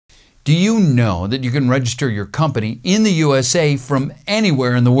Do you know that you can register your company in the USA from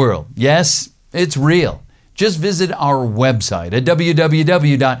anywhere in the world? Yes, it's real. Just visit our website at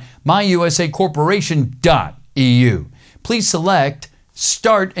www.myusacorporation.eu. Please select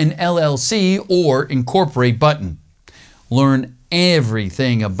Start an LLC or Incorporate button. Learn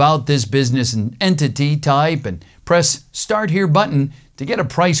everything about this business and entity type and press Start Here button to get a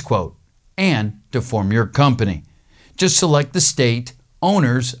price quote and to form your company. Just select the state,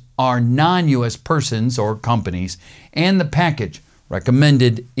 owners are non-U.S. persons or companies, and the package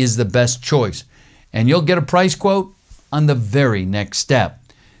recommended is the best choice. And you'll get a price quote on the very next step.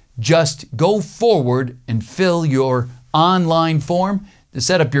 Just go forward and fill your online form to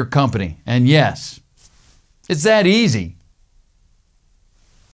set up your company. And yes, it's that easy.